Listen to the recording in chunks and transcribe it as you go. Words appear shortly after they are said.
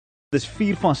Dis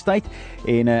Vuurvas tyd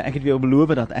en ek het jou beloof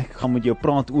dat ek gaan met jou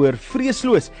praat oor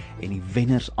Vreesloos en die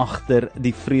wenners agter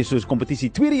die Vreesloos kompetisie.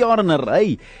 Tweede jaar in 'n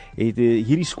ry het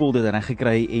hierdie skool dit reg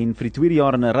gekry en vir die tweede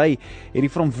jaar in 'n ry het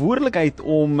die verantwoordelikheid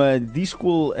om die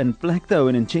skool in plek te hou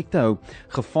en in check te hou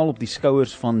geval op die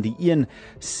skouers van die een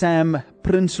Sam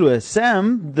Prinsloo.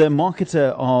 Sam, the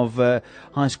marketer of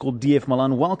high school DF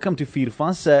Malan, welcome to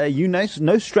Vuurvas. You know,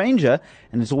 no stranger,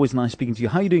 and it's always nice speaking to you.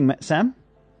 How are you doing, Sam?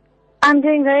 I'm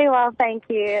doing very well, thank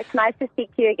you. It's nice to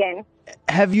speak to you again.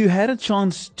 Have you had a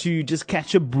chance to just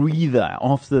catch a breather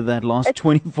after that last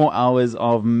 24 hours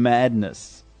of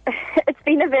madness? It's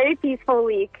been a very peaceful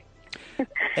week.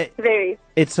 Very.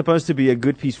 It's supposed to be a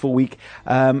good, peaceful week.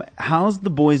 How's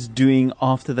the boys doing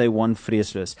after they won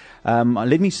Vreesloos?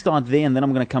 Let me start there, and then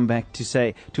I'm going to come back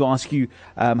to ask you,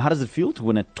 how does it feel to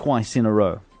win it twice in a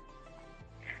row?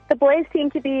 The boys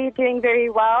seem to be doing very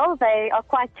well. They are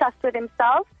quite chuffed with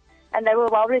themselves. And they were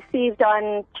well received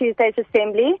on Tuesday's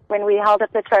assembly when we held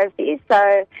up the trophies.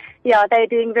 So, yeah, they're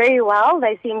doing very well.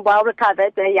 They seem well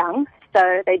recovered. They're young,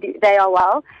 so they are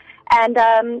well. And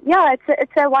yeah,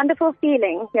 it's a wonderful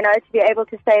feeling, you know, to be able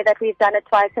to say that we've done it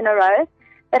twice in a row.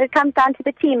 But it comes down to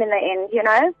the team in the end, you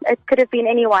know. It could have been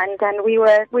anyone, and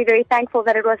we're very thankful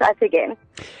that it was us again.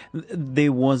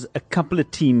 There was a couple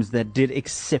of teams that did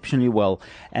exceptionally well,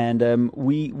 and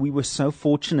we were so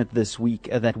fortunate this week,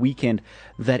 that weekend,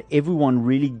 that everyone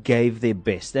really gave their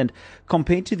best. And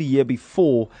compared to the year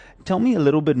before, tell me a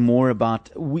little bit more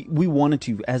about, we wanted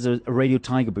to, as a Radio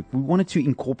Tygerberg, we wanted to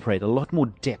incorporate a lot more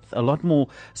depth, a lot more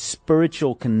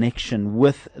spiritual connection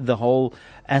with the whole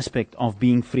aspect of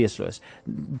being Vreesloos,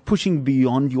 pushing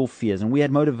beyond your fears. And we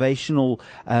had motivational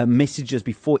messages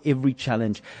before every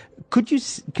challenge. Could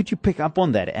you pick up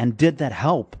on that? And did that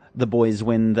help the boys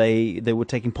when they were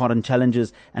taking part in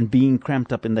challenges and being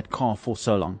cramped up in that car for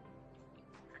so long?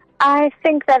 I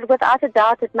think that without a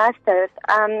doubt it must have.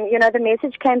 You know, the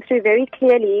message came through very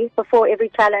clearly before every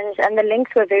challenge, and the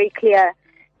links were very clear.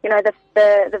 You know,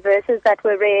 the verses that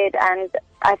were read, and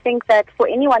I think that for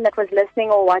anyone that was listening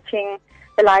or watching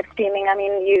the live streaming, I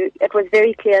mean, it was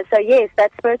very clear. So yes,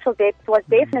 that spiritual depth was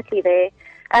definitely there,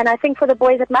 and I think for the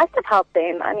boys it must have helped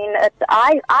them. I mean,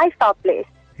 I felt blessed.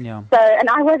 Yeah. So, and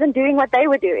I wasn't doing what they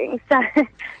were doing, so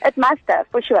it must have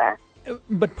for sure.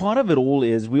 But part of it all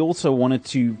is we also wanted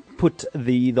to put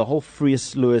the whole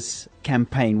Vreesloos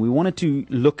campaign. We wanted to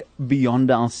look beyond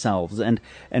ourselves, and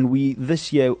we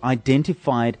this year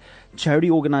identified charity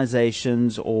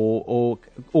organizations or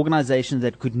organizations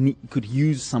that could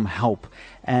use some help.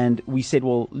 And we said,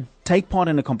 well, take part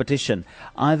in a competition,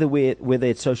 either whether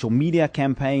it's social media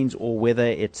campaigns or whether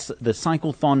it's the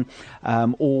cyclethon,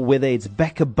 or whether it's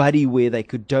Back a Buddy where they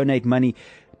could donate money.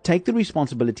 Take the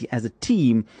responsibility as a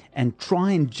team and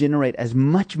try and generate as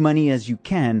much money as you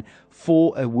can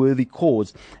for a worthy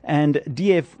cause. And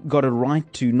DF got it right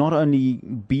to not only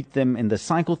beat them in the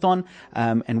cyclethon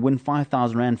and win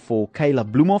 5,000 Rand for Kayla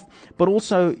Bloemhoff, but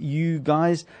also you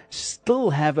guys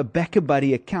still have a Back a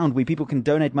Buddy account where people can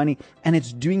donate money, and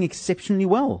it's doing exceptionally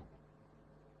well.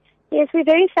 Yes, we're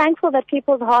very thankful that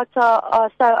people's hearts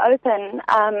are so open,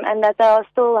 and that they are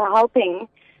still helping.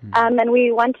 And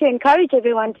we want to encourage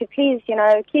everyone to please, you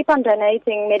know, keep on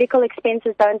donating. Medical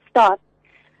expenses don't stop.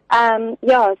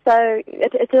 Yeah, so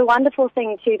it's a wonderful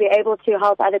thing to be able to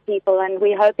help other people, and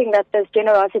we're hoping that this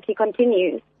generosity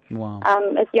continues. Wow.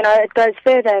 It goes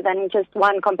further than just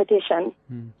one competition.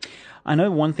 I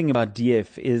know one thing about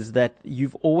DF is that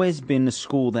you've always been a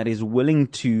school that is willing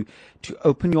to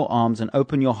open your arms and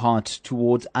open your heart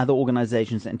towards other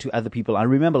organizations and to other people. I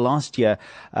remember last year,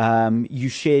 you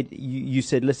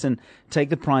said, listen, take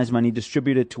the prize money,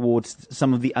 distribute it towards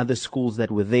some of the other schools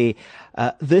that were there.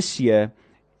 This year,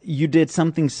 you did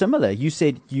something similar. You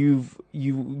said you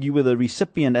were the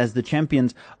recipient as the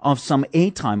champions of some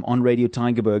airtime on Radio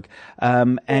Tygerberg,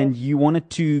 and you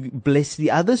wanted to bless the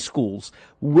other schools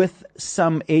with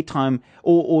some airtime,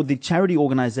 or the charity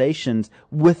organizations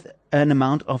with an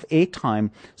amount of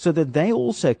airtime, so that they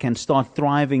also can start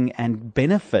thriving and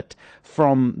benefit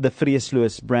from the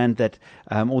Vreesloos brand that,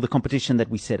 or the competition that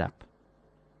we set up.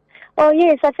 Well,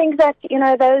 yes, I think that, you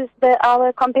know,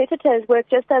 our competitors work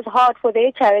just as hard for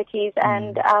their charities.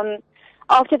 And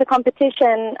after the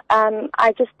competition,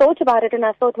 I just thought about it, and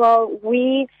I thought, well,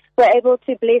 we were able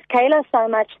to bless Kayla so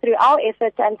much through our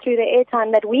efforts and through the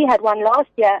airtime that we had won last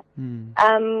year.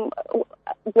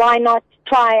 Why not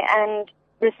try and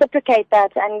reciprocate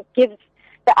that and give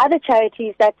the other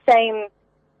charities that same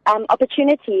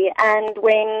opportunity? And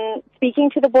when speaking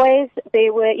to the boys, they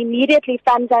were immediately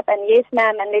thumbs up and yes,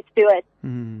 ma'am, and let's do it.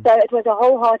 So it was a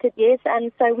wholehearted yes,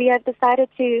 and so we have decided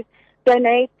to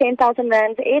donate 10,000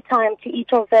 rands airtime to each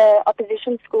of the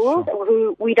opposition schools,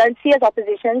 who we don't see as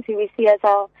oppositions, who we see as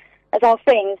our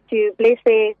friends, to bless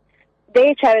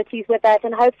their charities with that,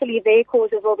 and hopefully their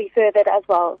causes will be furthered as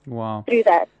well. Wow. Through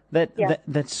that.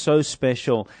 That's so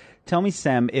special. Tell me,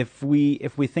 Sam, if we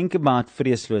think about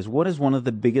Vreesloos, what is one of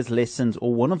the biggest lessons,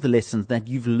 or one of the lessons that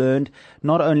you've learned,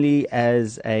 not only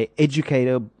as an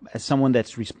educator, as someone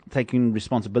that's taking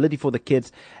responsibility for the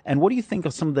kids, and what do you think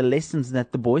of some of the lessons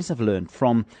that the boys have learned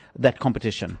from that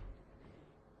competition?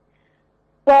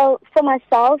 Well, for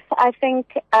myself, I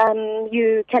think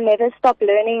you can never stop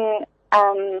learning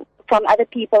from other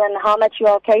people and how much you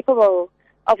are capable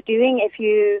of doing.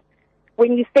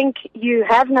 When you think you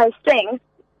have no strength,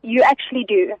 you actually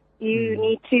do. You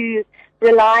need to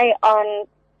rely on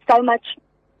so much.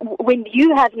 When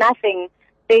you have nothing,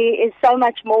 there is so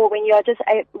much more. When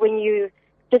you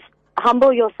just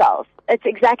humble yourself, it's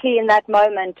exactly in that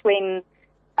moment when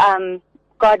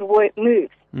God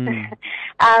moves. And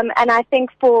I think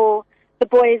for the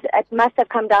boys, it must have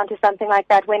come down to something like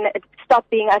that, when it stopped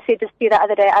being, I said this to you the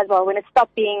other day as well, when it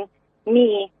stopped being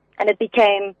me and it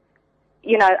became,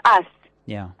 us.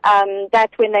 Yeah.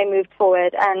 That's when they moved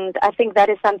forward, and I think that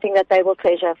is something that they will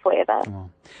treasure forever. Oh.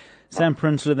 Sam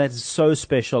Prinsloo, that is so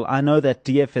special. I know that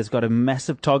DF has got a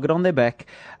massive target on their back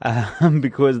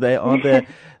because they are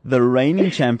the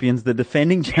reigning champions, the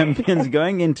defending champions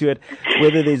going into it.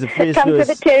 Whether there's a Vreesloos, it comes with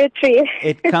the territory.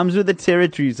 It comes with the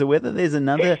territory. So whether there's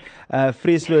another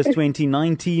Vreesloos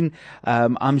 2019,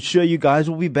 I'm sure you guys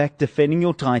will be back defending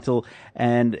your title,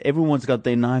 and everyone's got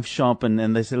their knife sharpened,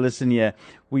 and they say, listen here,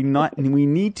 we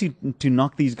need to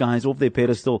knock these guys off their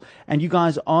pedestal. And you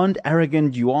guys aren't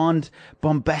arrogant. You aren't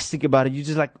bombastic about it. You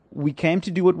just we came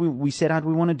to do what we set out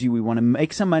we want to do. We want to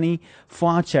make some money for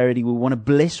our charity. We want to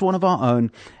bless one of our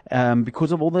own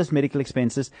because of all those medical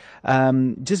expenses.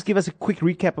 Just give us a quick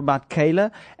recap about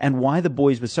Kayla and why the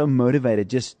boys were so motivated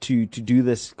just to do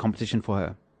this competition for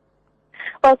her.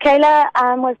 Well, Kayla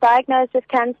was diagnosed with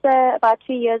cancer about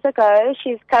 2 years ago.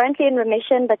 She's currently in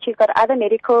remission, but she's got other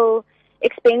medical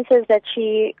expenses that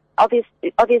she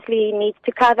obviously needs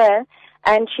to cover,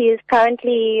 and she is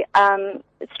currently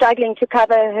struggling to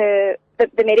cover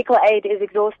the medical aid is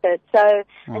exhausted, so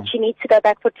and she needs to go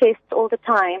back for tests all the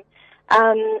time,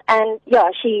 and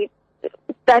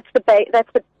that's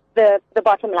the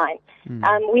bottom line.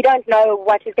 We don't know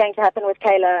what is going to happen with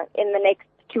Kayla in the next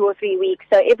 2 or 3 weeks.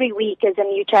 So every week is a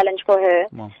new challenge for her.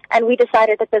 Wow. And we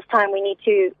decided that this time we need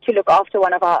to look after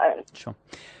one of our own. Sure.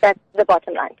 That's the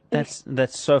bottom line.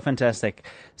 That's so fantastic.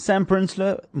 Sam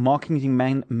Prinsloo,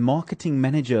 marketing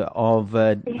manager of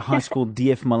high school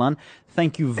DF Malan.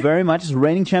 Thank you very much.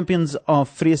 Reigning champions of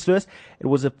Vreesloos. It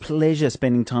was a pleasure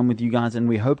spending time with you guys, and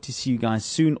we hope to see you guys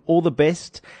soon. All the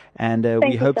best, and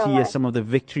we hope to hear some of the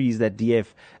victories that DF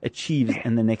achieves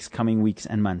in the next coming weeks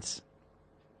and months.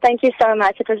 Thank you so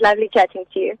much. It was lovely chatting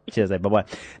to you. Cheers, bye-bye.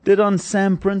 Dit dan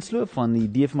Sam Prinsloo van die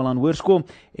DF Malan Hoërskool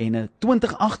en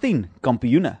 2018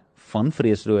 kampioene van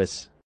Vreesloos.